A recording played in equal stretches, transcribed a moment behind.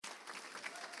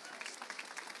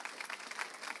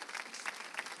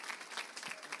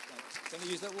Can I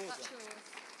use that water? That's yours.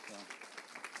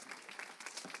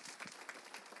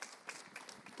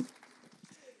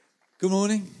 Good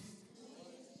morning.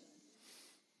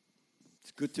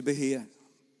 It's good to be here.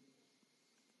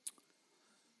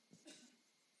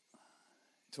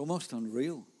 It's almost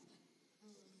unreal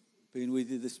being with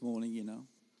you this morning, you know.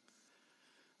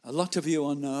 A lot of you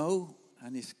I know,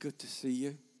 and it's good to see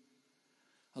you.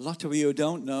 A lot of you I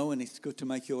don't know, and it's good to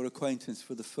make your acquaintance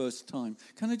for the first time.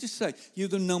 Can I just say, you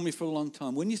that know me for a long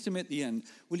time, when you see me at the end,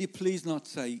 will you please not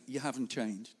say you haven't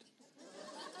changed?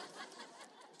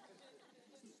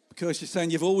 Because you're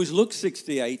saying you've always looked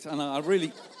 68, and I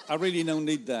really don't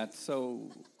need that.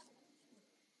 So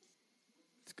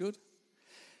it's good.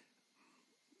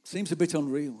 Seems a bit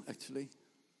unreal, actually,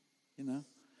 you know,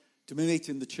 to be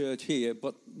meeting the church here,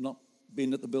 but not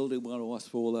being at the building where I was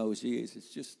for all those years. It's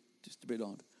just a bit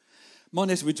odd. Mine,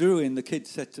 as we drew in, the kid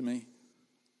said to me,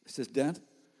 he says, "Dad,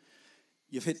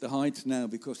 you've hit the heights now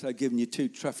because I've given you 2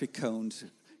 traffic cones,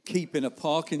 keeping a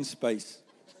parking space."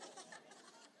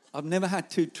 I've never had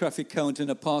 2 traffic cones in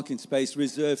a parking space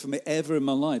reserved for me ever in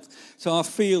my life. So I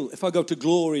feel, if I go to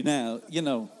Glory now, you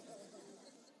know.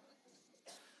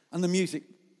 And the music,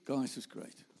 guys, was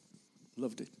great.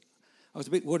 Loved it. I was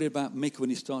a bit worried about Mick when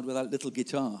he started with that little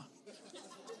guitar.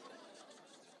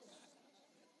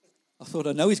 I thought,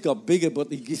 I know he's got bigger,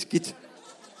 but his guitar,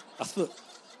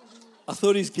 I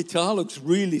thought his guitar looks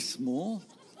really small.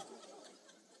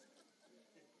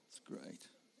 It's great.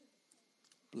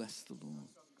 Bless the Lord.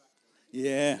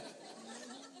 Yeah.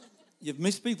 You've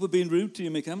missed people being rude to you,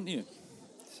 Mick, haven't you?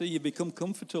 So you become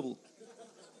comfortable.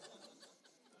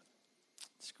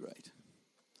 It's great.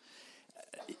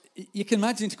 You can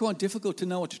imagine it's quite difficult to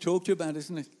know what to talk to you about,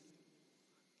 isn't it?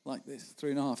 Like this,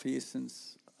 3.5 years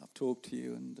since I've talked to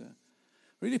you, and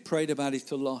really prayed about it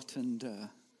a lot and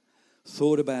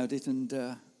thought about it, and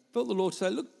felt the Lord say,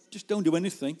 look, just don't do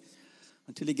anything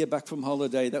until you get back from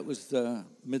holiday. That was the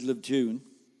middle of June.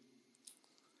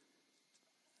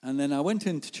 And then I went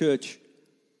into church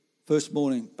first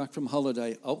morning, back from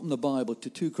holiday, opened the Bible to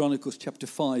 2 Chronicles chapter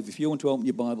 5. If you want to open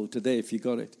your Bible today, if you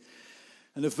got it.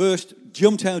 And the verse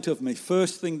jumped out of me.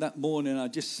 First thing that morning, I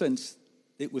just sensed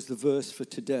it was the verse for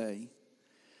today.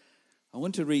 I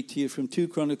want to read to you from 2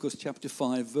 Chronicles chapter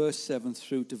 5, verse 7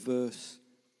 through to verse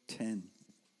 10.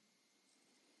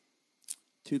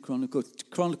 2 Chronicles.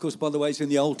 Chronicles, by the way, is in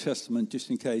the Old Testament, just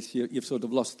in case you've sort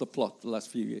of lost the plot the last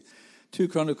few years. 2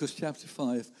 Chronicles chapter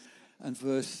 5 and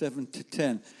verse 7 to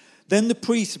 10. Then the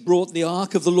priests brought the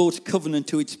ark of the Lord's covenant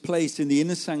to its place in the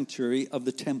inner sanctuary of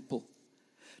the temple,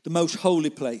 the most holy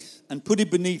place, and put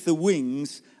it beneath the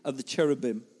wings of the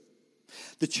cherubim.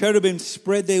 The cherubim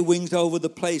spread their wings over the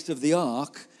place of the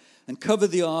ark and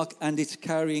covered the ark and its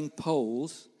carrying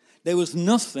poles. There was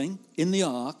nothing in the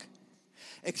ark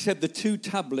except the 2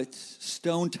 tablets,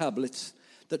 stone tablets,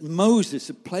 that Moses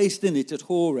had placed in it at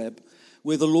Horeb,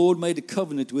 where the Lord made a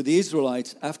covenant with the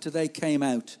Israelites after they came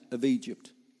out of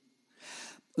Egypt.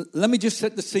 Let me just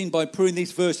set the scene by putting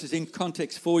these verses in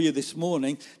context for you this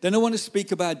morning. Then I want to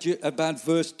speak about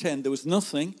verse 10. There was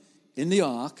nothing in the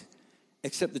ark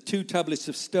except the 2 tablets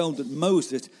of stone that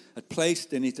Moses had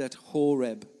placed in it at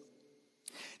Horeb.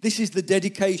 This is the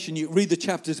dedication, you read the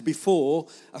chapters before,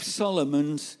 of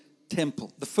Solomon's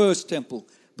temple, the first temple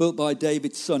built by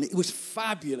David's son. It was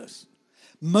fabulous.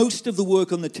 Most of the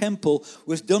work on the temple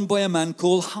was done by a man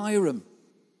called Hiram.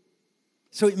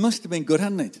 So it must have been good,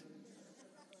 hadn't it?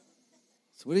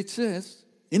 That's what it says.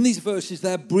 In these verses,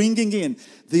 they're bringing in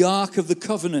the Ark of the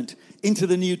Covenant into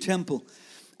the new temple.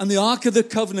 And the Ark of the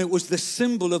Covenant was the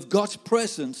symbol of God's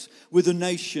presence with the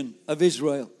nation of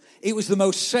Israel. It was the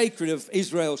most sacred of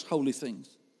Israel's holy things.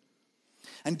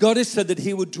 And God has said that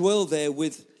he would dwell there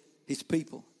with his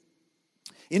people.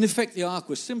 In effect, the Ark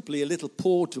was simply a little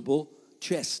portable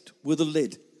chest with a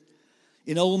lid.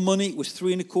 In old money, it was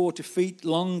 3¼ feet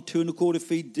long, 2¼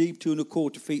 feet deep,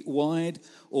 2¼ feet wide,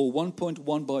 or 1.1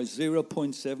 by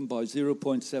 0.7 by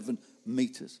 0.7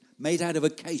 meters. Made out of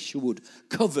acacia wood,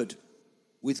 covered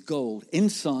with gold,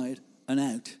 inside and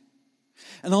out.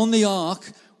 And on the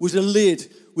ark was a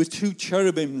lid with 2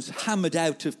 cherubims hammered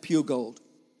out of pure gold.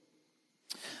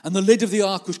 And the lid of the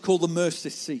ark was called the mercy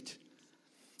seat.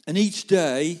 And each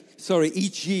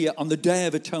year on the Day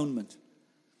of Atonement,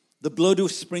 the blood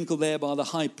was sprinkled there by the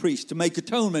high priest to make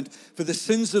atonement for the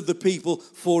sins of the people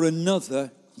for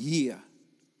another year.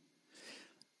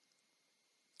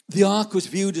 The ark was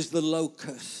viewed as the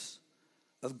locus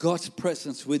of God's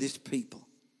presence with his people.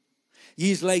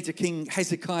 Years later, King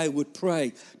Hezekiah would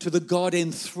pray to the God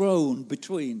enthroned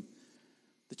between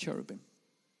the cherubim.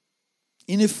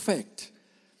 In effect,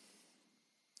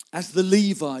 as the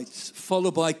Levites,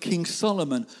 followed by King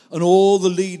Solomon and all the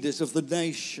leaders of the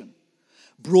nation,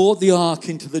 brought the ark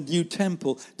into the new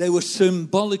temple, they were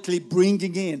symbolically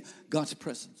bringing in God's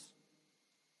presence.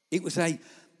 It was a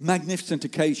magnificent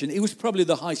occasion. It was probably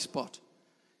the high spot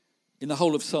in the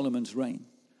whole of Solomon's reign.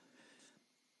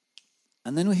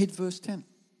 And then we hit verse 10.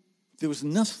 There was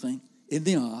nothing in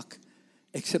the ark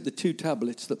except the 2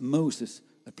 tablets that Moses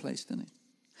had placed in it.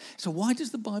 So why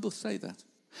does the Bible say that?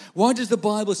 Why does the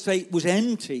Bible say it was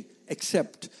empty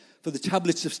except for the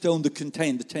tablets of stone that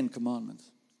contained the 10 commandments?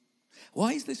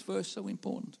 Why is this verse so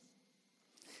important?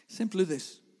 Simply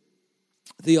this.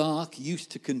 The ark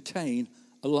used to contain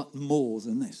a lot more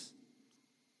than this.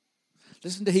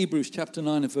 Listen to Hebrews chapter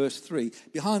 9 and verse 3.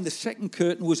 Behind the second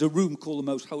curtain was a room called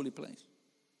the most holy place,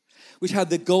 which had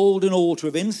the golden altar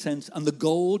of incense and the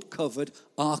gold-covered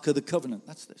ark of the covenant.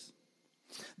 That's this.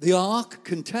 The ark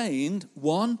contained,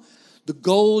 1, the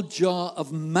gold jar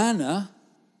of manna,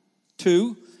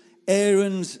 2,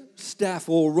 Aaron's staff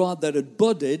or rod that had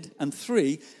budded, and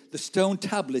 3, the stone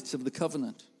tablets of the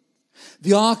covenant.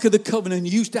 The ark of the covenant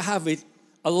used to have it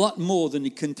a lot more than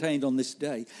it contained on this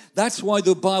day. That's why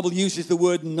the Bible uses the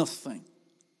word nothing.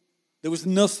 There was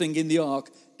nothing in the ark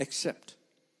except.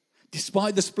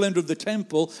 Despite the splendor of the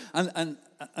temple and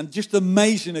just the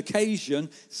amazing occasion,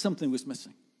 something was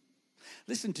missing.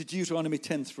 Listen to Deuteronomy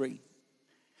 10:3.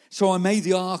 So I made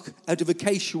the ark out of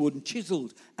acacia wood and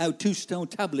chiseled out 2 stone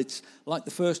tablets like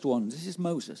the first one. This is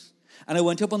Moses. And I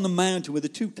went up on the mountain with the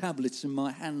 2 tablets in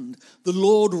my hand. The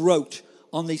Lord wrote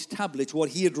on these tablets what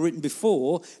he had written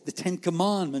before, the 10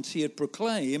 commandments he had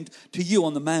proclaimed to you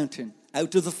on the mountain,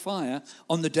 out of the fire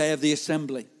on the day of the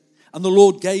assembly. And the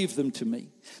Lord gave them to me.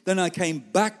 Then I came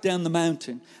back down the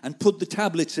mountain and put the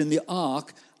tablets in the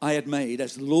ark I had made,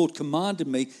 as the Lord commanded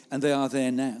me, and they are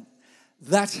there now.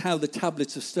 That's how the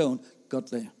tablets of stone got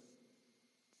there.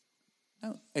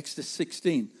 Now, Exodus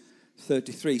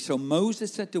 16:33. So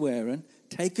Moses said to Aaron,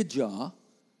 take a jar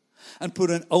and put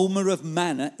an omer of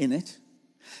manna in it.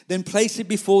 Then place it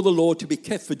before the Lord to be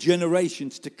kept for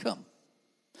generations to come.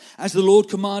 As the Lord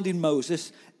commanded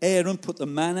Moses, Aaron put the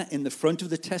manna in the front of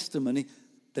the testimony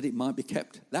that it might be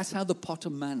kept. That's how the pot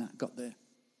of manna got there.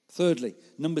 Thirdly,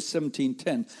 Numbers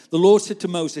 17:10. The Lord said to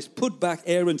Moses, put back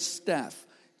Aaron's staff,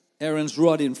 Aaron's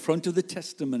rod, in front of the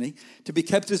testimony to be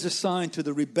kept as a sign to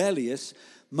the rebellious.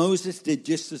 Moses did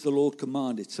just as the Lord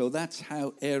commanded. So that's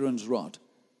how Aaron's rod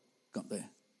got there.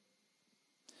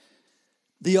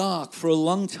 The ark, for a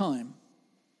long time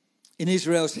in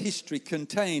Israel's history,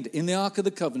 contained in the Ark of the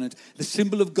Covenant, the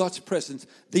symbol of God's presence,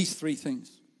 these 3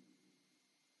 things.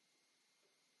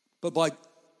 But by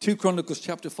 2 Chronicles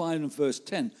chapter 5 and verse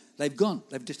 10, they've gone,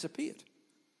 they've disappeared.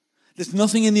 There's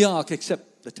nothing in the ark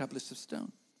except the tablets of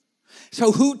stone.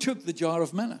 So who took the jar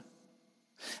of manna?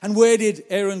 And where did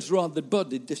Aaron's rod that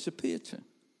budded disappear to?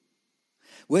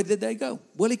 Where did they go?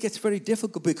 Well, it gets very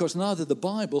difficult because neither the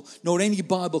Bible nor any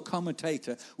Bible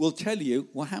commentator will tell you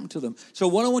what happened to them. So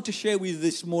what I want to share with you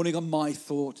this morning are my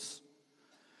thoughts.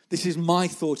 This is my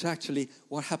thoughts, actually,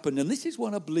 what happened. And this is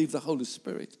what I believe the Holy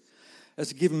Spirit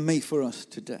has given me for us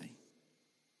today.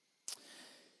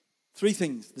 3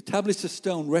 things. The tablets of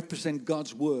stone represent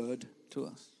God's word to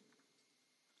us.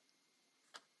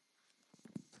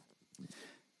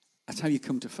 That's how you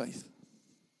come to faith.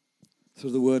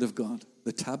 Through the word of God.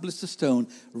 The tablets of stone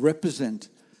represent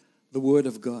the word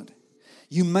of God.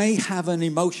 You may have an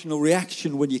emotional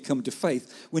reaction when you come to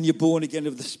faith, when you're born again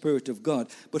of the Spirit of God.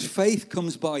 But faith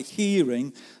comes by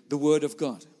hearing the word of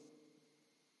God.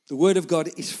 The word of God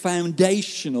is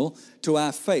foundational to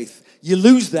our faith. You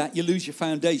lose that, you lose your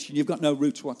foundation. You've got no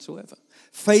roots whatsoever.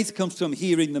 Faith comes from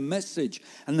hearing the message,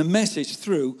 and the message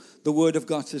through the word of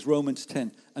God, says Romans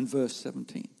 10 and verse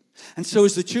 17. And so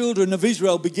as the children of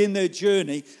Israel begin their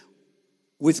journey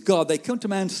with God, they come to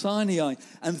Mount Sinai,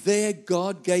 and there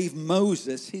God gave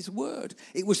Moses his word.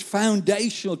 It was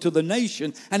foundational to the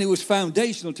nation, and it was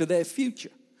foundational to their future.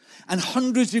 And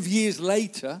hundreds of years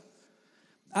later,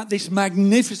 at this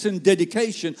magnificent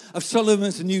dedication of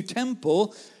Solomon's new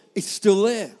temple, it's still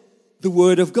there. The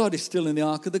word of God is still in the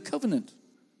Ark of the Covenant.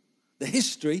 The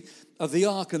history of the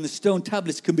Ark and the stone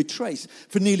tablets can be traced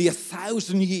for nearly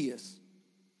 1,000 years.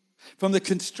 From the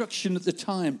construction at the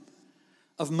time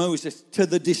of Moses to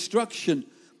the destruction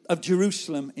of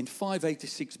Jerusalem in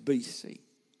 586 BC.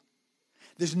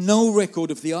 There's no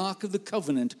record of the Ark of the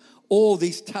Covenant or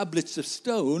these tablets of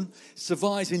stone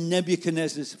survives in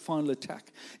Nebuchadnezzar's final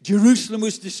attack. Jerusalem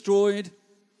was destroyed.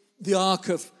 The Ark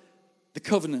of the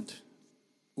Covenant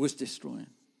was destroyed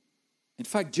In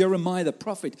fact, Jeremiah the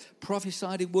prophet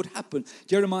prophesied it would happen.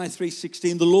 Jeremiah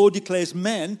 3:16, the Lord declares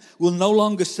men will no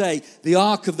longer say, the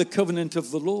ark of the covenant of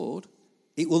the Lord.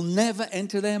 It will never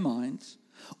enter their minds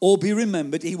or be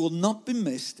remembered. It will not be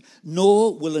missed,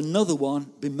 nor will another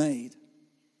one be made.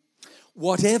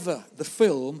 Whatever the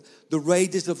film, the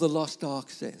Raiders of the Lost Ark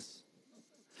says.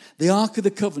 The Ark of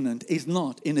the Covenant is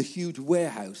not in a huge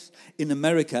warehouse in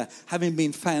America, having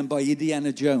been found by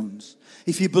Indiana Jones.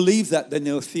 If you believe that, then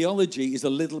your theology is a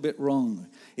little bit wrong.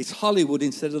 It's Hollywood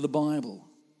instead of the Bible.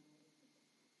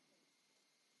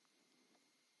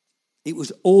 It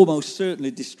was almost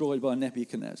certainly destroyed by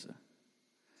Nebuchadnezzar.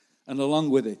 And along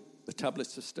with it, the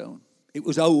tablets of stone. It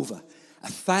was over.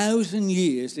 1,000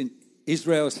 years in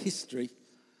Israel's history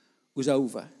was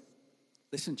over.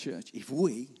 Listen, church, if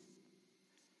we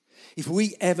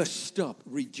ever start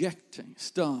rejecting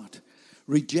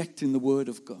the word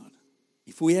of God,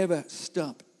 if we ever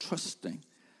stop trusting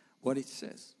what it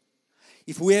says,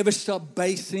 if we ever stop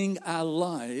basing our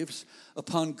lives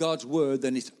upon God's word,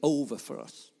 then it's over for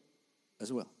us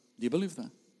as well. Do you believe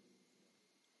that?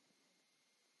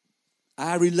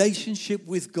 Our relationship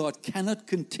with God cannot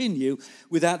continue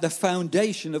without the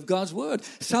foundation of God's word.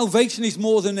 Salvation is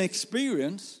more than an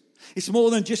experience. It's more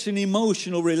than just an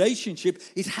emotional relationship.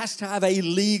 It has to have a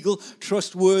legal,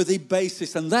 trustworthy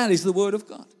basis, and that is the word of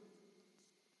God.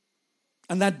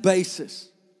 And that basis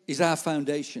is our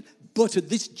foundation. But at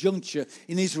this juncture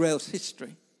in Israel's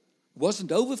history, it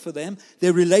wasn't over for them.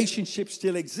 Their relationship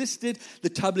still existed. The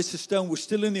tablets of stone were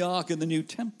still in the ark in the new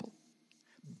temple.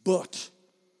 But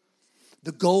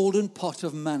the golden pot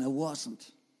of manna wasn't.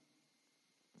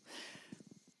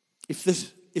 If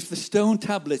the stone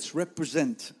tablets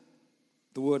represent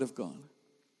the word of God,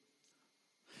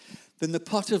 then the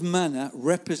pot of manna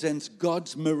represents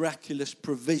God's miraculous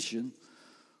provision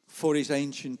for his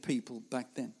ancient people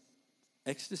back then.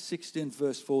 Exodus 16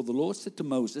 verse 4, the Lord said to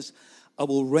Moses, I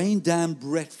will rain down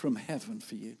bread from heaven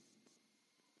for you.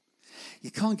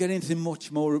 You can't get anything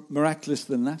much more miraculous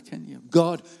than that, can you?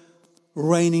 God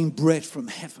raining bread from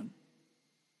heaven.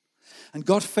 And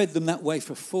God fed them that way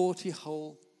for 40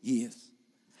 whole years.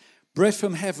 Bread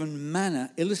from heaven,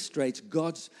 manna, illustrates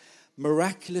God's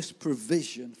miraculous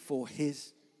provision for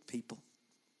his people.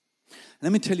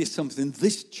 Let me tell you something.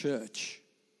 This church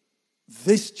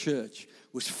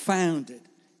was founded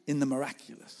in the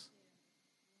miraculous.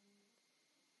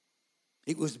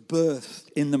 It was birthed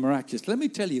in the miraculous. Let me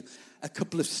tell you a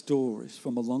couple of stories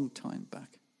from a long time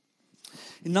back.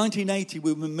 In 1980,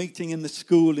 we were meeting in the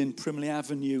school in Primley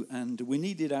Avenue, and we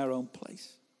needed our own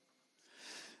place.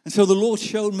 And so the Lord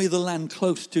showed me the land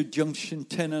close to Junction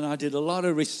 10, and I did a lot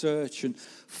of research and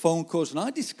phone calls, and I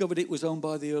discovered it was owned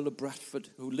by the Earl of Bradford,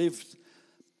 who lived,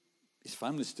 his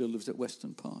family still lives at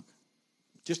Weston Park.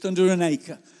 Just under an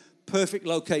acre, perfect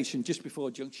location, just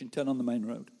before Junction 10 on the main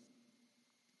road.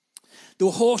 There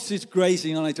were horses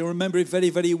grazing on it. I remember it very,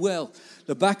 very well.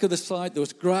 The back of the side, there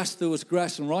was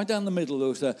grass, and right down the middle there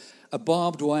was a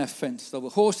barbed wire fence. There were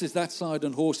horses that side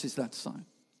and horses that side.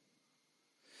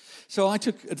 So I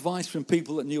took advice from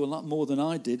people that knew a lot more than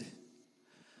I did.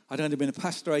 I'd only been a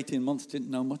pastor 18 months, didn't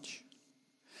know much.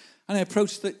 And I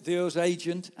approached the Earl's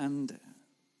agent, and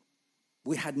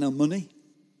we had no money.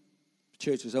 The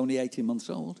church was only 18 months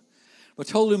old. I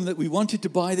told him that we wanted to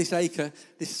buy this acre,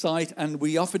 this site, and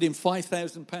we offered him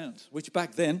 £5,000, which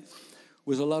back then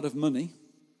was a lot of money.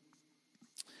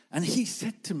 And he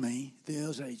said to me, the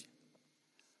Earl's agent,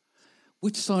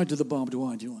 which side of the barbed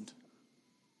wire do you want?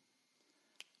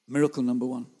 Miracle number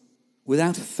one.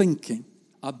 Without thinking,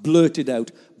 I blurted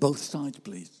out, both sides,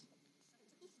 please.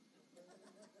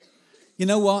 You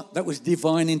know what? That was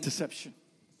divine interception.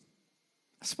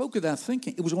 I spoke without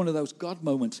thinking. It was one of those God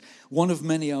moments, one of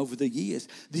many over the years.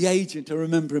 The agent, I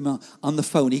remember him on the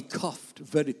phone, he coughed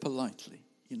very politely,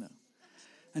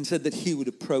 and said that he would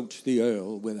approach the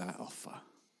Earl with our offer.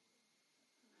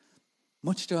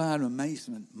 Much to our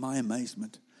amazement, my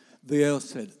amazement, the Earl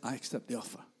said, I accept the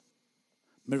offer.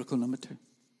 Miracle number 2.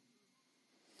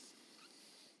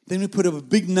 Then we put up a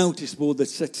big notice board that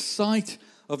said, site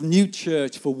of new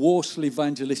church for Worsley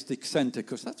Evangelistic Centre,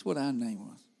 because that's what our name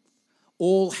was.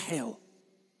 All hell,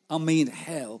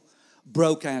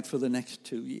 broke out for the next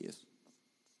 2 years.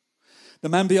 The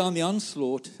man behind the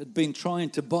onslaught had been trying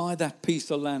to buy that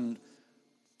piece of land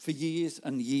for years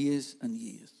and years and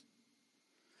years.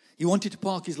 He wanted to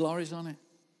park his lorries on it.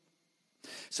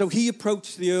 So he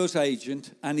approached the Earl's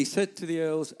agent, and he said to the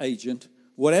Earl's agent,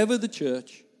 whatever the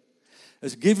church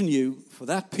has given you for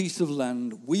that piece of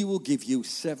land, we will give you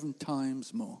 7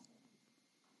 times more.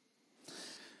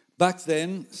 Back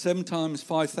then, 7 times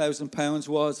 £5,000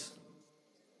 was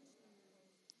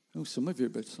Oh, some of you are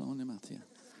a bit slow on your math here.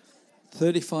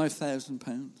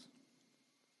 £35,000.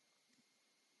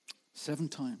 7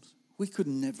 times. We could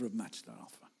never have matched that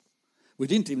offer. We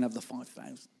didn't even have the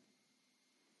 5,000.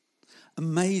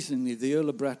 Amazingly, the Earl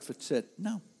of Bradford said,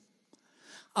 no,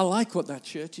 I like what that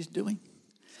church is doing.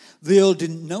 The Earl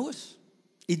didn't know us.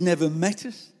 He'd never met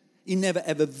us. He never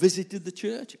ever visited the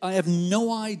church. I have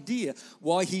no idea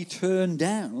why he turned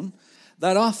down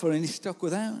that offer and he stuck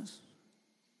with ours.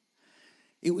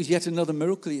 It was yet another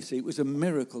miracle, you see. It was a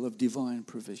miracle of divine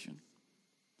provision.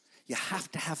 You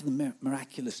have to have the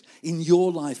miraculous in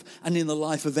your life and in the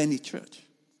life of any church.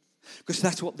 Because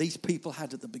that's what these people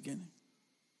had at the beginning.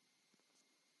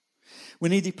 We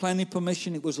needed planning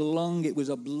permission. It was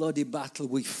a bloody battle.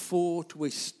 We fought, we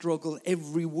struggled.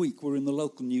 Every week we're in the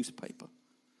local newspaper.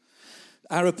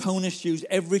 Our opponents used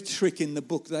every trick in the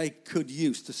book they could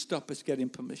use to stop us getting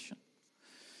permission.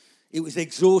 It was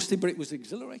exhausting, but it was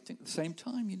exhilarating at the same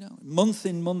time, you know. Month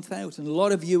in, month out. And a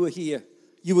lot of you were here.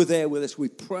 You were there with us. We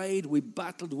prayed, we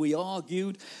battled, we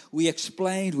argued, we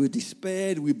explained, we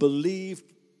despaired, we believed.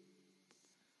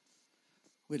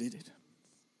 We did it.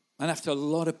 And after a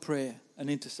lot of prayer and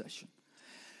intercession,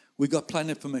 we got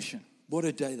planning permission. What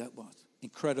a day that was.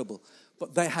 Incredible.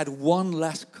 But they had one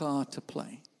last card to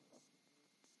play.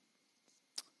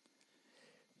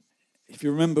 If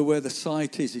you remember where the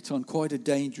site is, it's on quite a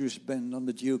dangerous bend on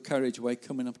the dual carriageway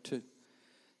coming up to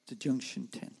Junction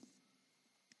 10.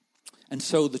 And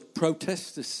so the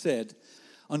protesters said,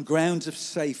 on grounds of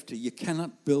safety, you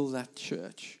cannot build that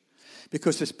church.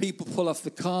 Because as people pull off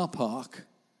the car park,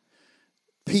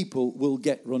 people will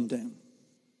get run down.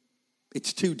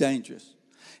 It's too dangerous.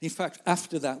 In fact,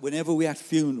 after that, whenever we had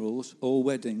funerals or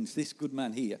weddings, this good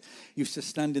man here used to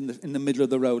stand in the middle of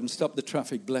the road and stop the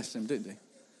traffic. Bless him, didn't he?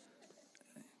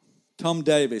 Tom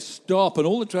Davis, stop, and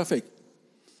all the traffic.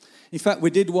 In fact, we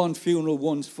did one funeral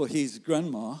once for his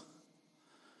grandma,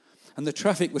 and the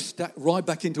traffic was stacked right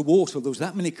back into Warsaw. There was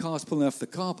that many cars pulling off the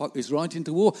car park. It was right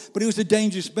into war. But it was a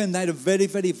dangerous bend. They had a very,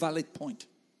 very valid point.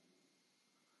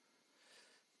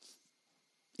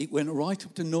 It went right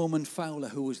up to Norman Fowler,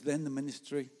 who was then the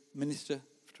Minister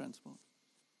of Transport.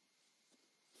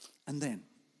 And then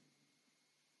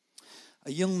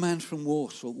a young man from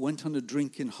Warsaw went on a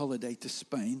drinking holiday to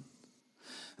Spain.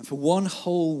 And for one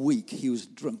whole week, he was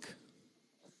drunk.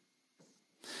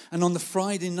 And on the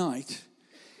Friday night,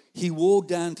 he walked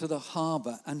down to the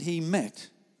harbour and he met,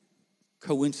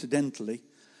 coincidentally,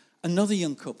 another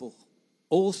young couple,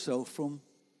 also from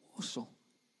Warsaw.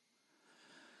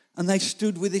 And they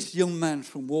stood with this young man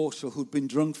from Warsaw who'd been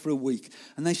drunk for a week.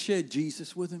 And they shared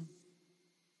Jesus with him.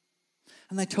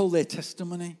 And they told their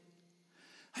testimony.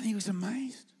 And he was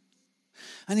amazed.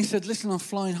 And he said, listen, I'm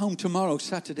flying home tomorrow,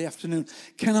 Saturday afternoon.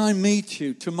 Can I meet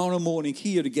you tomorrow morning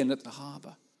here again at the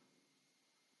harbour?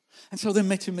 And so they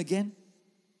met him again.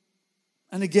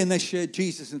 And again they shared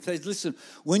Jesus and said, listen,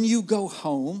 when you go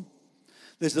home,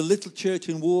 there's a little church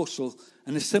in Warsaw,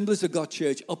 an Assemblies of God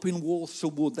church up in Warsaw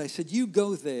Wood. They said, you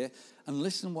go there and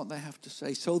listen what they have to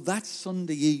say. So that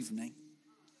Sunday evening,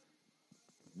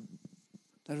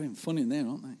 they're even funny in there,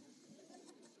 aren't they?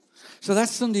 So that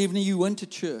Sunday evening, you went to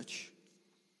church.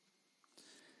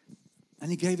 And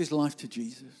he gave his life to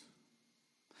Jesus.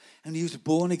 And he was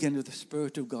born again of the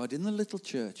Spirit of God in the little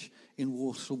church in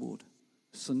Warsaw Wood,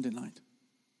 Sunday night.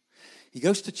 He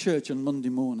goes to church on Monday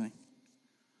morning.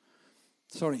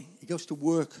 He goes to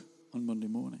work on Monday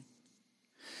morning.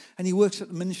 And he works at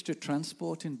the Ministry of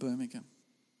Transport in Birmingham.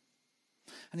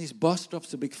 And his boss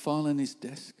drops a big file on his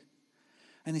desk.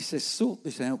 And he says, sort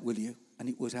this out, will you? And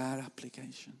it was our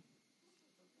application.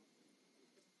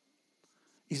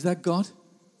 Is that God?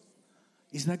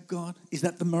 Is that God? Is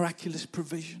that the miraculous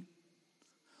provision?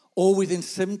 Or within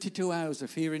 72 hours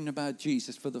of hearing about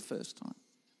Jesus for the first time.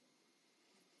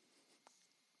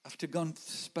 After gone to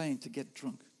Spain to get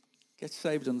drunk. Get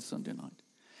saved on the Sunday night.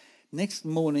 Next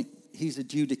morning, he's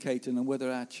adjudicating on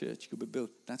whether our church could be built.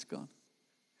 That's God.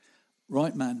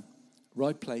 Right man,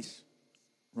 right place,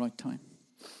 right time.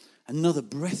 Another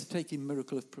breathtaking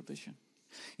miracle of provision.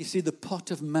 You see, the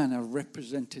pot of manna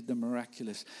represented the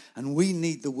miraculous. And we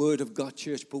need the word of God,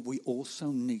 church, but we also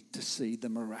need to see the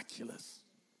miraculous.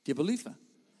 Do you believe that?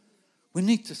 We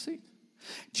need to see it.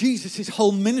 Jesus, his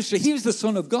whole ministry, he was the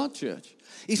Son of God, church.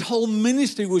 His whole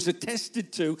ministry was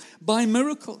attested to by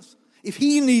miracles. If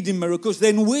he needed miracles,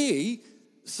 then we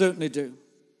certainly do.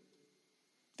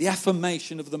 The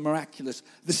affirmation of the miraculous,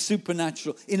 the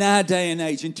supernatural, in our day and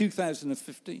age, in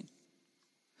 2015.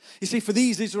 You see, for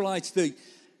these Israelites, the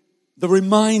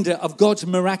reminder of God's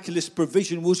miraculous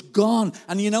provision was gone.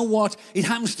 And you know what? It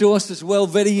happens to us as well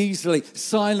very easily,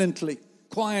 silently,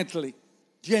 quietly.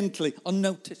 gently,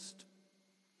 unnoticed.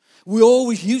 We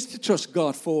always used to trust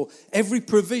God for every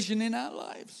provision in our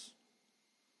lives.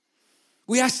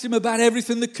 We asked him about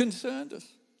everything that concerned us.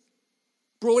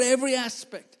 Brought every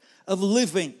aspect of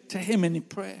living to him in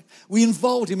prayer. We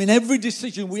involved him in every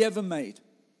decision we ever made.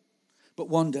 But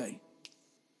one day,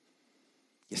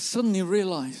 you suddenly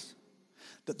realize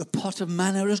that the pot of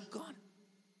manna is gone.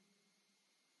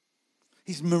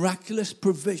 His miraculous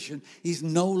provision is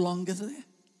no longer there.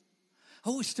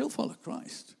 Oh, we still follow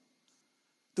Christ.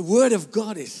 The Word of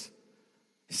God is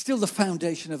still the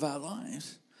foundation of our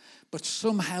lives. But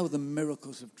somehow the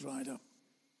miracles have dried up.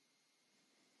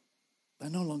 They're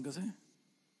no longer there.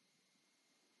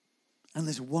 And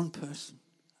there's one person,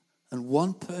 and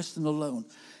one person alone,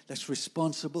 that's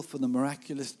responsible for the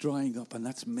miraculous drying up, and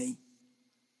that's me.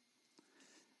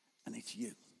 And it's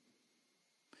you.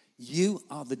 You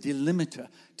are the delimiter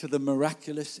to the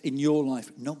miraculous in your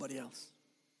life, nobody else.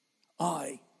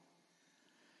 I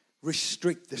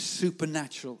restrict the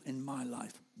supernatural in my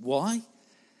life. Why?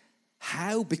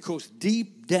 How? Because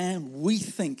deep down we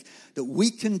think that we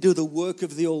can do the work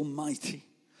of the Almighty.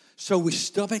 So we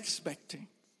stop expecting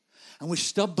and we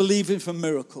stop believing for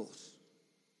miracles.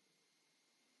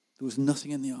 There was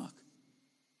nothing in the ark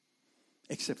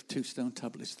except 2 stone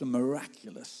tablets. The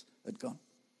miraculous had gone.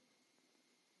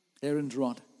 Aaron's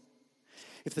rod.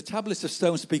 If the tablets of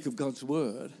stone speak of God's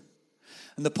word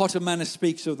and the pot of manna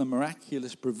speaks of the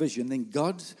miraculous provision, then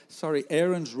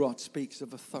Aaron's rod speaks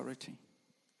of authority.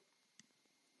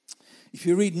 If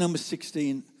you read Numbers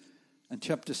 16 and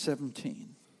chapter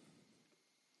 17,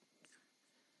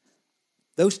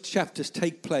 those chapters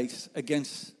take place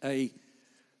against a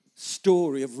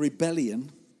story of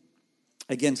rebellion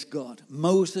against God.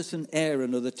 Moses and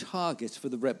Aaron are the targets for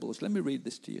the rebels. Let me read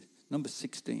this to you. Number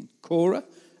 16. Korah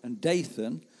and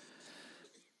Dathan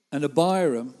and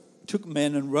Abiram took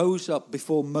men and rose up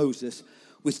before Moses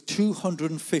with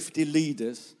 250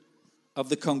 leaders of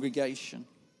the congregation,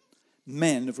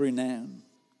 men of renown.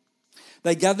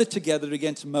 They gathered together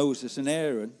against Moses and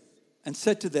Aaron and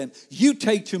said to them, "You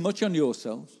take too much on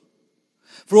yourselves,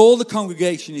 for all the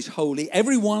congregation is holy,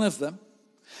 every one of them,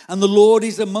 and the Lord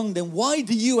is among them. Why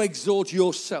do you exalt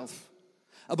yourself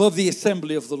above the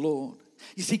assembly of the Lord?"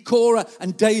 You see, Korah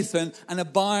and Dathan and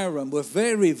Abiram were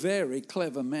very, very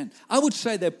clever men. I would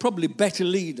say they're probably better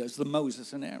leaders than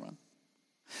Moses and Aaron.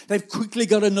 They've quickly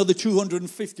got another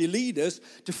 250 leaders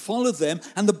to follow them,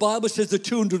 and the Bible says the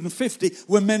 250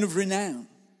 were men of renown.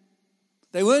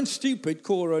 They weren't stupid,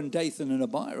 Korah and Dathan and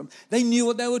Abiram. They knew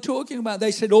what they were talking about.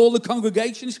 They said, all the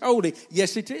congregation is holy.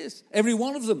 Yes, it is. Every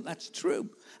one of them, that's true.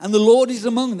 And the Lord is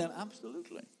among them,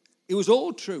 absolutely. It was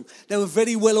all true. They were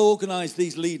very well organized,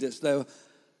 these leaders. They were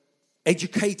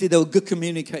educated, they were good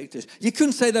communicators. You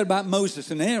couldn't say that about Moses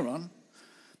and Aaron.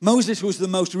 Moses was the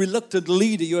most reluctant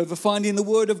leader you ever find in the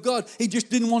Word of God. He just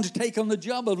didn't want to take on the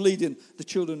job of leading the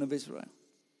children of Israel.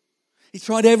 He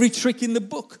tried every trick in the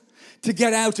book to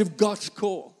get out of God's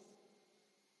call.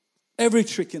 Every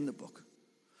trick in the book.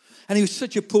 And he was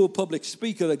such a poor public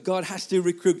speaker that God has to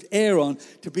recruit Aaron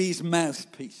to be his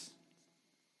mouthpiece.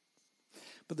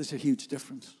 But there's a huge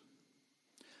difference.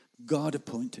 God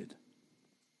appointed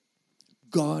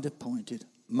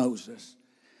Moses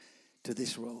to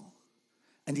this role.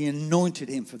 And he anointed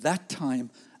him for that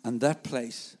time and that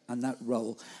place and that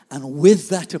role. And with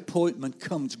that appointment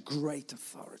comes great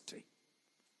authority.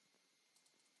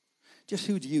 Just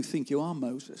who do you think you are,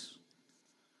 Moses?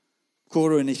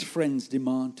 Korah and his friends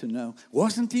demand to know.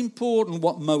 Wasn't important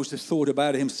what Moses thought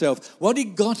about himself. What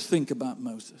did God think about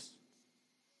Moses?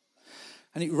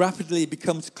 And it rapidly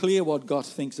becomes clear what God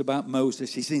thinks about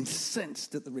Moses. He's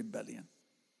incensed at the rebellion.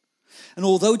 And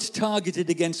although it's targeted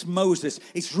against Moses,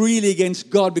 it's really against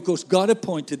God because God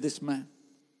appointed this man.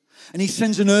 And he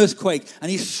sends an earthquake and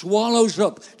he swallows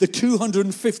up the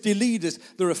 250 leaders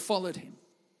that have followed him.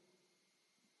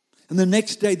 And the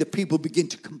next day the people begin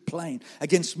to complain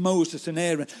against Moses and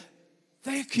Aaron.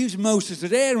 They accuse Moses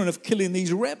and Aaron of killing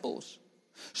these rebels.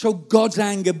 So God's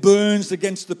anger burns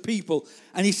against the people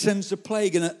and he sends a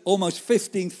plague and almost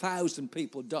 15,000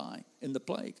 people die in the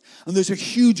plague. And there's a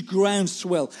huge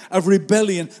groundswell of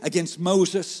rebellion against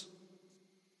Moses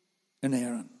and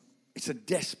Aaron. It's a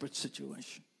desperate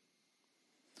situation.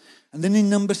 And then in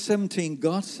number 17,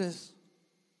 God says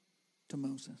to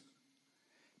Moses,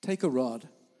 take a rod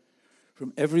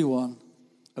from every one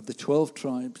of the 12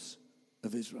 tribes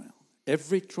of Israel.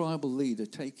 Every tribal leader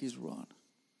take his rod.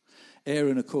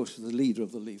 Aaron, of course, was the leader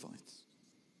of the Levites.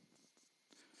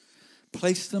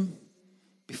 Place them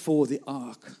before the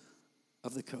ark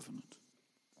of the covenant.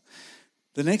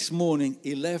 The next morning,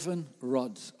 11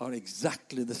 rods are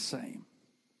exactly the same.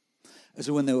 as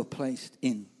when they were placed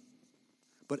in.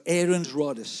 But Aaron's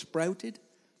rod has sprouted,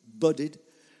 budded,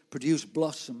 produced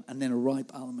blossom, and then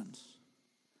ripe almonds.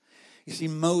 You see,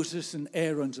 Moses and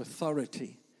Aaron's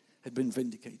authority had been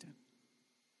vindicated.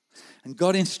 And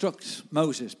God instructs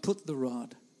Moses, put the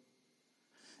rod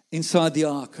inside the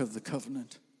Ark of the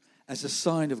Covenant as a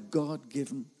sign of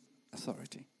God-given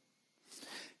authority.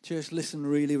 Church, listen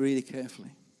really, really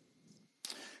carefully.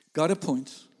 God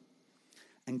appoints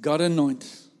and God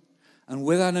anoints, and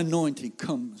with that anointing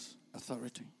comes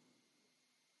authority.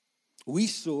 We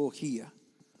saw here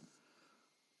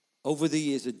over the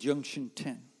years at Junction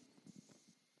 10,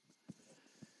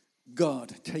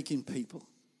 God taking people,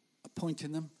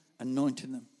 appointing them,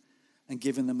 anointing them, and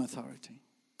giving them authority.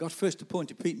 God first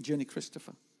appointed Pete and Jenny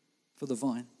Christopher for the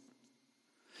vine.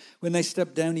 When they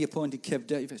stepped down, he appointed Kev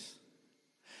Davis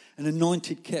and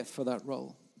anointed Kev for that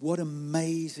role. What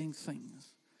amazing things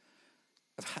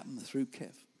have happened through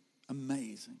Kev.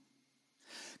 Amazing.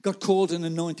 God called and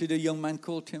anointed a young man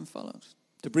called Tim Fellows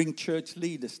to bring church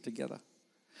leaders together,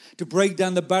 to break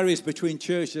down the barriers between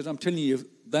churches. I'm telling you,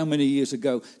 that many years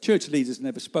ago, church leaders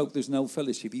never spoke. There's no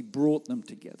fellowship. He brought them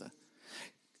together.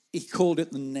 He called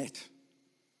it the net.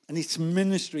 And its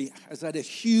ministry has had a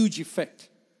huge effect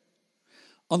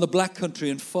on the black country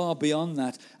and far beyond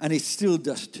that, and it still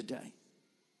does today.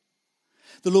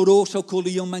 The Lord also called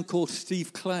a young man called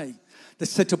Steve Clay that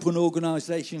set up an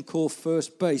organization called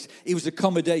First Base. It was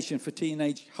accommodation for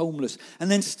teenage homeless.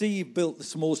 And then Steve built the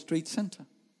Small Street Center.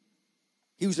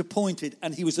 He was appointed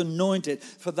and he was anointed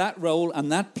for that role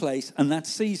and that place and that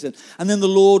season. And then the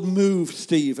Lord moved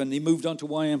Steve and he moved on to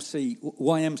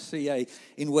YMCA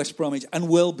in West Bromwich and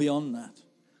well beyond that.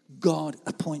 God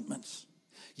appointments.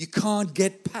 You can't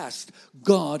get past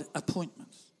God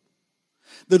appointments.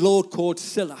 The Lord called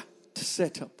Scylla to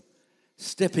set up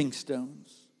stepping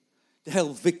stones to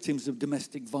help victims of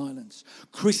domestic violence.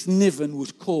 Chris Niven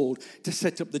was called to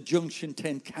set up the Junction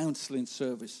 10 counselling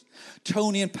service.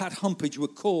 Tony and Pat Humpage were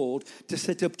called to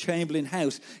set up Chamberlain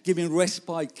House, giving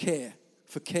respite care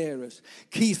for carers.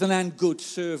 Keith and Ann Good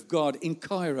served God in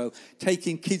Cairo,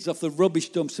 taking kids off the rubbish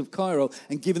dumps of Cairo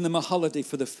and giving them a holiday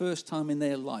for the first time in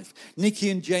their life. Nikki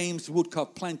and James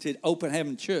Woodcock planted Open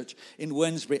Heaven Church in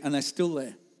Wednesbury, and they're still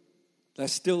there. They're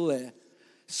still there,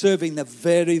 serving the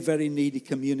very, very needy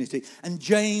community. And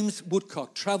James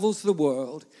Woodcock travels the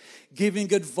world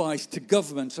giving advice to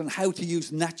governments on how to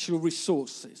use natural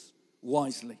resources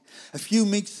wisely. A few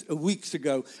weeks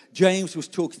ago, James was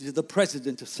talking to the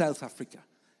president of South Africa,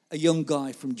 a young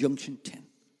guy from Junction 10.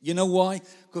 You know why?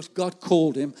 Because God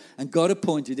called him and God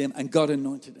appointed him and God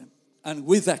anointed him. And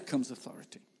with that comes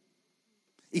authority.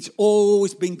 It's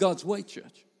always been God's way,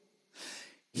 church.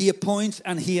 He appoints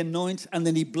and he anoints and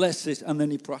then he blesses and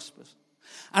then he prospers.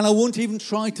 And I won't even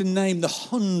try to name the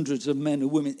hundreds of men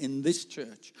and women in this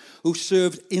church who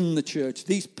served in the church.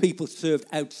 These people served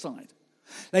outside.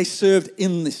 They served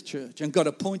in this church and God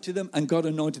appointed them and God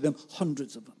anointed them,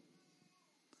 hundreds of them.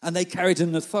 And they carried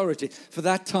an authority for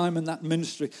that time and that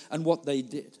ministry and what they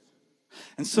did.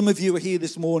 And some of you are here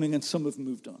this morning and some have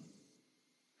moved on.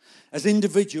 As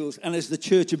individuals and as the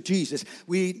Church of Jesus,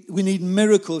 we need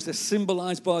miracles as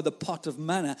symbolized by the pot of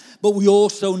manna, but we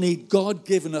also need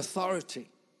God-given authority,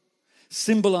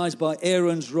 symbolized by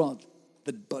Aaron's rod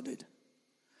that budded.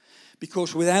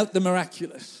 Because without the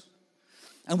miraculous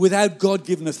and without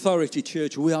God-given authority,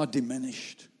 church, we are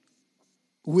diminished.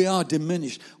 We are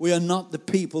diminished. We are not the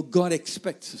people God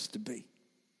expects us to be.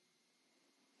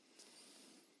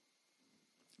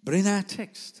 But in our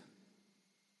text,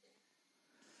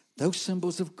 those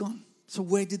symbols have gone. So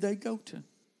where did they go to?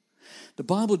 The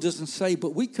Bible doesn't say,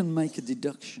 but we can make a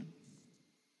deduction.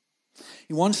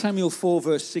 In 1 Samuel 4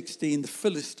 verse 16, the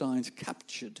Philistines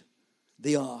captured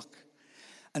the ark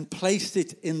and placed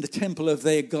it in the temple of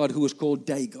their god who was called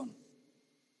Dagon.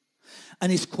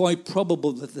 And it's quite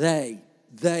probable that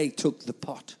they took the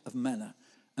pot of manna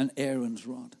and Aaron's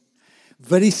rod.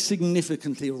 Very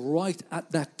significantly, right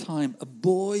at that time, a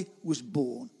boy was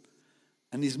born.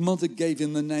 And his mother gave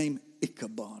him the name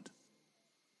Ichabod.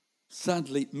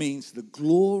 Sadly, it means the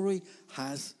glory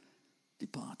has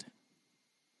departed.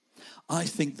 I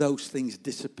think those things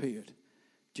disappeared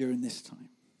during this time.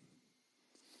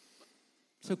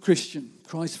 So, Christian,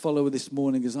 Christ follower this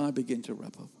morning, as I begin to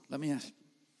wrap up, let me ask you.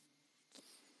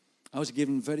 I was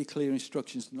given very clear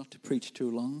instructions not to preach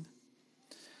too long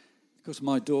because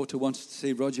my daughter wants to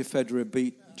see Roger Federer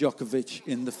beat Djokovic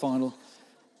in the final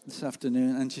this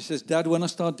afternoon, and she says, Dad, when I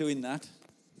start doing that.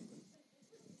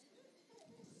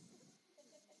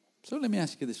 So let me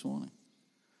ask you this morning.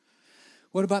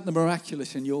 What about the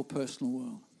miraculous in your personal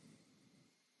world?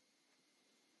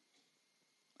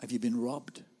 Have you been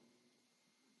robbed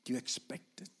Do you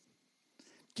expect it?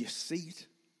 Do you see it?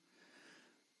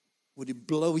 Would it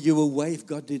blow you away if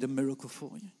God did a miracle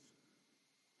for you?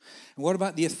 And what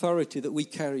about the authority that we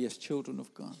carry as children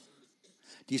of God?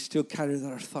 Do you still carry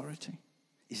that authority?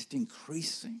 Is it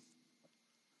increasing?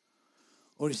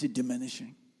 Or is it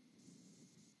diminishing?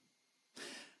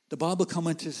 The Bible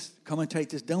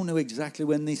commentators don't know exactly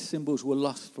when these symbols were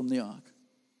lost from the ark.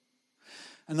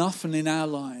 And often in our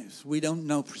lives, we don't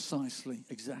know precisely,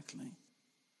 exactly,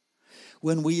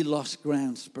 when we lost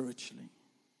ground spiritually.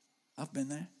 I've been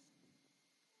there.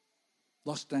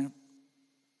 Lost down.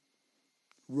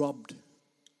 Robbed.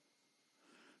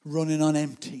 Running on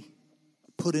empty.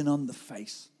 Putting on the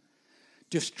face.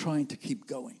 Just trying to keep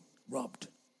going. Robbed.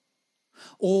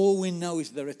 All we know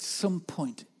is that at some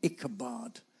point,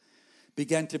 Ichabod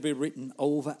began to be written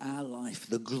over our life.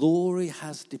 The glory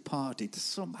has departed.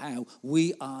 Somehow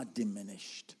we are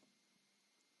diminished.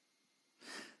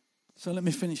 So let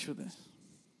me finish with this.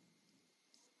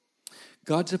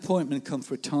 God's appointment comes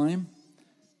for a time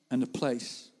and a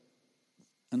place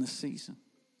and a season.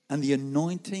 And the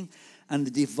anointing and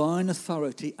the divine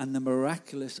authority and the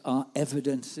miraculous are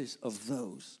evidences of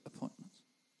those appointments.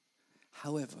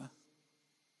 However,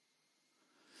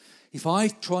 if I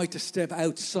try to step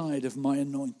outside of my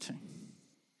anointing,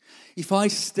 if I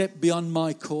step beyond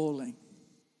my calling,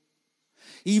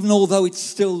 even although it's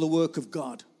still the work of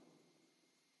God,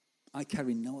 I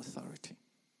carry no authority.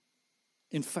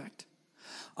 In fact,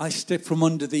 I step from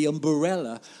under the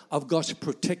umbrella of God's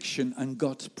protection and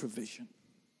God's provision.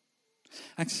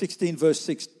 Acts 16 verse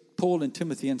 6, Paul and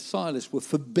Timothy and Silas were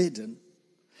forbidden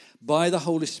by the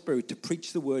Holy Spirit to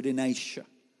preach the word in Asia.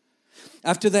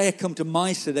 After they had come to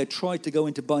Mysia, they tried to go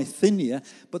into Bithynia,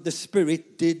 but the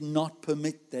Spirit did not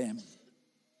permit them.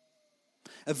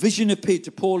 A vision appeared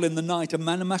to Paul in the night. A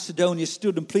man of Macedonia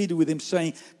stood and pleaded with him,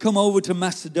 saying, "Come over to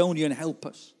Macedonia and help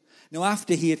us." Now,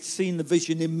 after he had seen the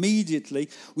vision, immediately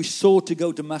we sought to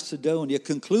go to Macedonia,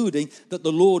 concluding that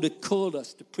the Lord had called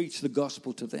us to preach the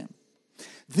gospel to them.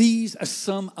 These are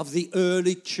some of the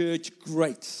early church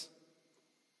greats.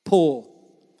 Paul,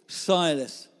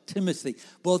 Silas, Timothy.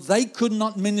 Well, they could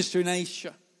not minister in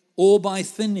Asia or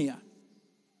Bithynia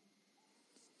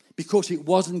because it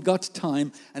wasn't God's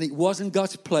time and it wasn't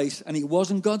God's place and it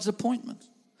wasn't God's appointment.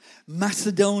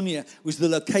 Macedonia was the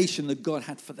location that God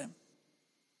had for them.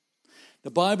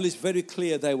 The Bible is very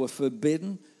clear they were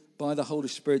forbidden by the Holy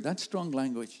Spirit. That's strong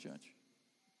language, church.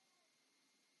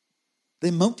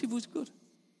 Their motive was good.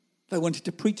 They wanted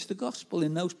to preach the gospel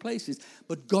in those places,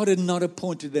 but God had not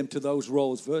appointed them to those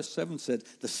roles. Verse 7 said,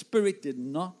 the Spirit did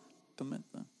not permit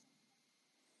them.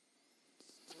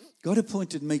 God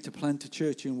appointed me to plant a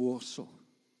church in Warsaw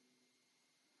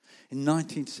in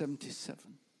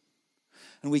 1977.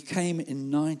 And we came in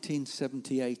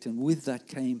 1978, and with that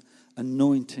came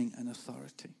anointing and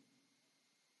authority.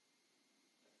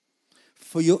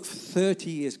 For 30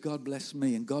 years, God blessed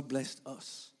me and God blessed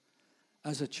us.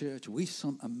 As a church, we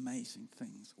saw amazing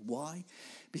things. Why?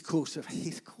 Because of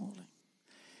His calling,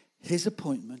 His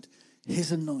appointment,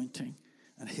 His anointing,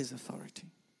 and His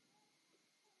authority.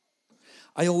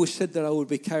 I always said that I would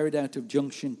be carried out of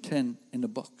Junction 10 in a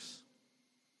box.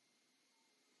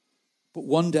 But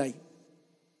one day,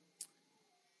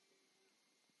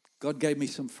 God gave me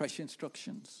some fresh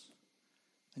instructions.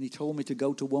 And He told me to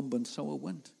go to Womber, and so I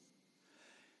went.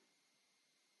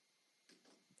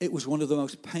 It was one of the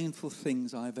most painful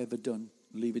things I've ever done,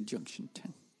 leaving Junction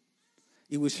 10.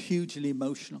 It was hugely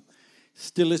emotional.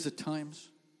 Still is at times.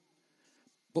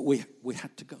 But we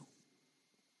had to go.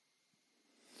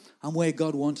 I'm where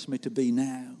God wants me to be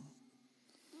now.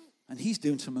 And He's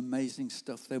doing some amazing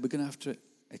stuff there. We're going to have to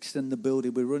extend the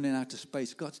building. We're running out of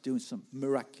space. God's doing some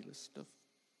miraculous stuff.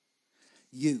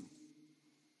 You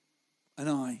and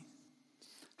I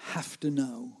have to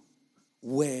know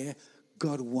where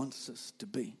God wants us to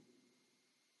be.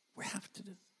 We have to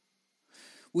do.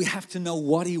 We have to know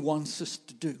what He wants us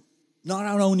to do. Not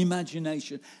our own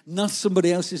imagination, not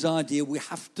somebody else's idea. We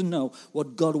have to know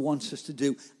what God wants us to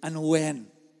do and when.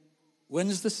 When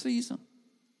is the season?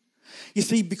 You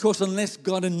see, because unless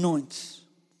God anoints,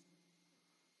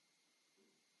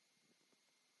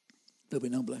 there'll be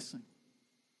no blessing.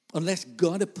 Unless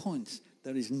God appoints,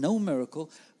 there is no miracle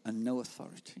and no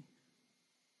authority.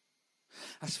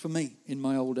 As for me, in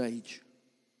my old age,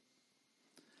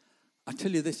 I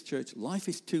tell you this, church, life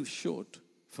is too short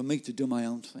for me to do my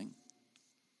own thing.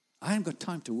 I haven't got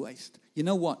time to waste. You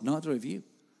know what? Neither of you.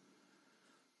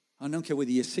 I don't care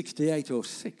whether you're 68 or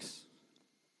 6.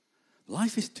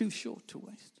 Life is too short to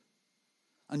waste.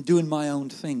 I'm doing my own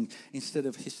thing instead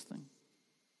of His thing.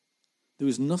 There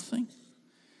was nothing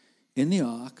in the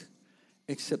ark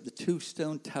except the 2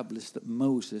 stone tablets that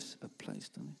Moses had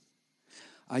placed on it.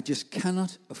 I just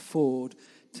cannot afford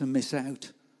to miss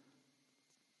out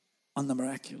on the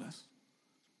miraculous.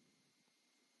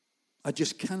 I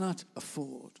just cannot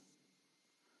afford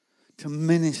to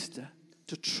minister,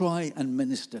 to try and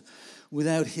minister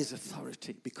without his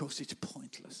authority, because it's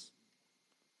pointless.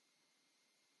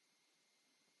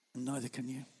 And neither can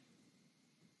you.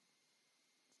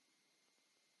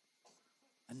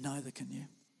 And neither can you.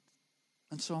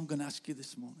 And so I'm going to ask you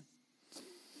this morning.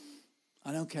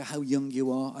 I don't care how young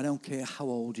you are. I don't care how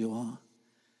old you are.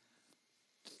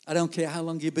 I don't care how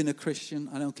long you've been a Christian.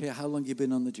 I don't care how long you've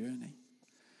been on the journey.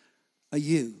 Are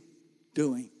you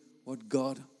doing what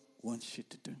God wants you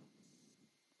to do?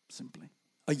 Simply.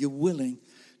 Are you willing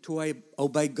to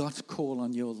obey God's call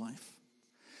on your life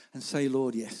and say,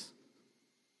 Lord, yes?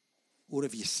 Or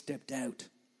have you stepped out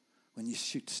when you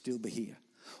should still be here?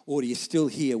 Or are you still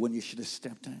here when you should have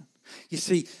stepped out? You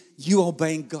see, you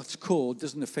obeying God's call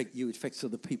doesn't affect you, it affects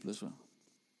other people as well.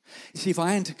 You see, if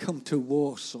I hadn't come to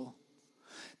Warsaw,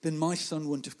 then my son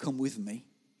wouldn't have come with me,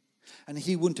 and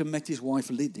he wouldn't have met his wife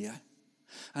Lydia,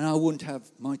 and I wouldn't have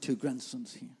my 2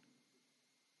 grandsons here.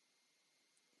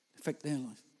 It affects their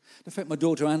life. It affects my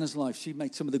daughter Anna's life. She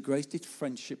made some of the greatest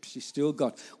friendships she still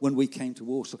got when we came to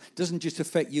Warsaw. It doesn't just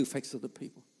affect you, it affects other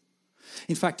people.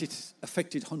 In fact, it's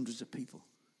affected hundreds of people.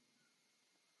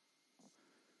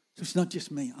 So it's not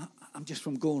just me. I'm just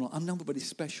from Gornal. I'm nobody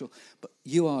special. But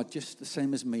you are just the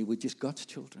same as me. We're just God's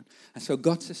children. And so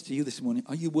God says to you this morning,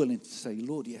 are you willing to say,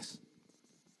 Lord, yes?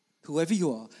 Whoever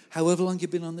you are, however long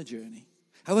you've been on the journey,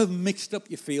 however mixed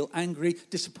up you feel, angry,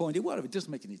 disappointed, whatever, it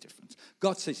doesn't make any difference.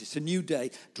 God says it's a new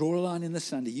day. Draw a line in the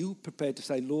sand. Are you prepared to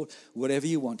say, Lord, whatever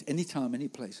you want, anytime, any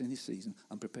place, any season,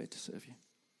 I'm prepared to serve you?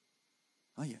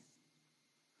 Are you?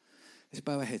 Let's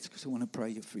bow our heads because I want to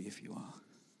pray for you if you are.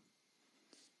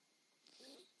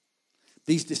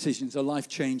 These decisions are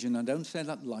life-changing, and I don't say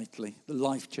that lightly. They're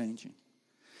life-changing.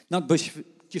 Not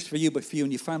just for you, but for you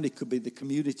and your family. It could be the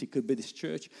community, it could be this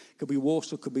church, it could be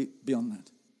Warsaw, it could be beyond that.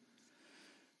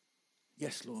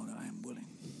 Yes, Lord, I am willing.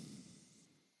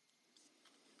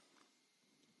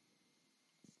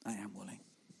 I am willing.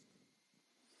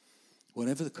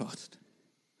 Whatever the cost.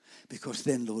 Because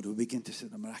then, Lord, we begin to see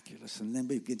the miraculous, and then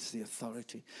we begin to see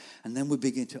authority, and then we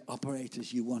begin to operate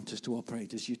as you want us to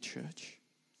operate as your church.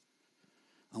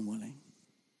 I'm willing.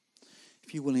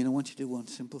 If you're willing, I want you to do one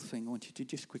simple thing. I want you to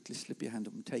just quickly slip your hand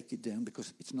up and take it down,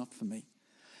 because it's not for me.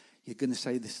 You're going to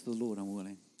say this to the Lord, I'm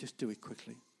willing. Just do it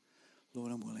quickly.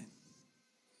 Lord, I'm willing.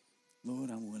 Lord,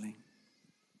 I'm willing.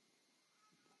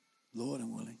 Lord,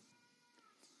 I'm willing.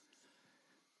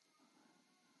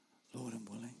 Lord, I'm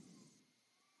willing.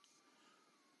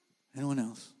 Anyone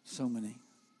else? So many.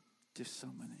 Just so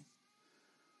many.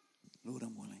 Lord,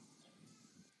 I'm willing.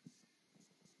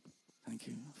 Thank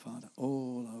you, Father,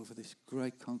 all over this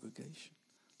great congregation.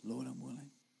 Lord, I'm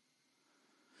willing.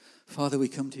 Father, we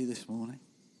come to you this morning.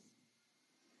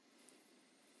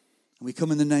 And we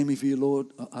come in the name of your Lord,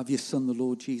 of your Son, the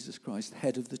Lord Jesus Christ,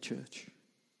 head of the church.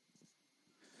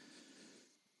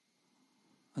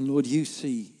 And Lord, you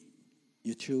see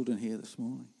your children here this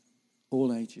morning.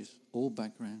 All ages, all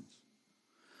backgrounds,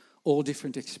 all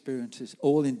different experiences,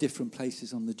 all in different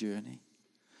places on the journey.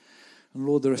 And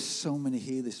Lord, there are so many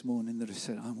here this morning that have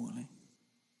said, I'm willing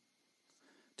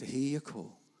to hear your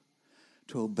call,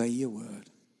 to obey your word,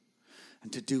 and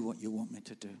to do what you want me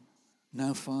to do.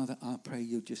 Now, Father, I pray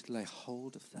you just lay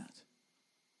hold of that,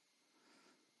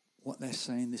 what they're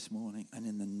saying this morning, and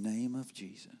in the name of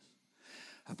Jesus,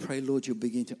 I pray, Lord, you'll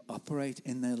begin to operate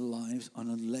in their lives on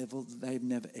a level that they've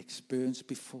never experienced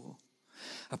before.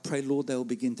 I pray, Lord, they'll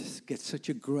begin to get such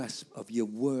a grasp of your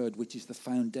word, which is the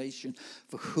foundation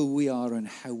for who we are and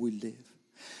how we live.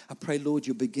 I pray, Lord,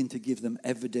 you'll begin to give them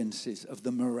evidences of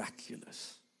the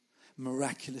miraculous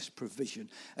provision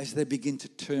as they begin to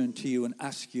turn to you and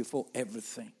ask you for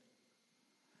everything,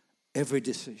 every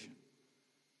decision.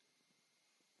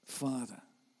 Father,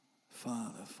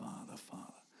 Father, Father,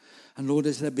 Father. And Lord,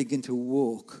 as they begin to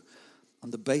walk on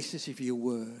the basis of your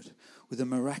word with a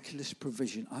miraculous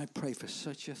provision, I pray for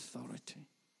such authority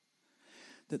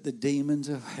that the demons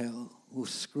of hell will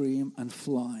scream and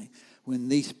fly when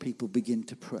these people begin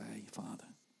to pray, Father.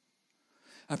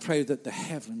 I pray that the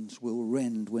heavens will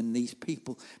rend when these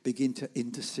people begin to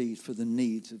intercede for the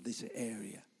needs of this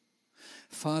area.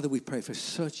 Father, we pray for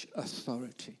such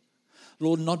authority.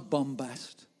 Lord, not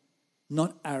bombast,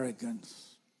 not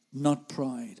arrogance, not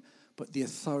pride, but the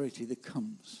authority that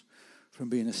comes from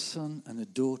being a son and a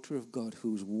daughter of God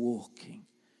who's walking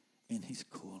in his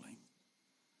calling.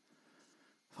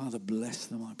 Father, bless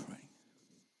them, I pray.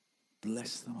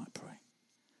 Bless them, I pray.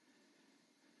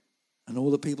 And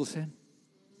all the people said,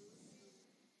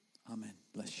 Amen.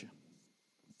 Bless you.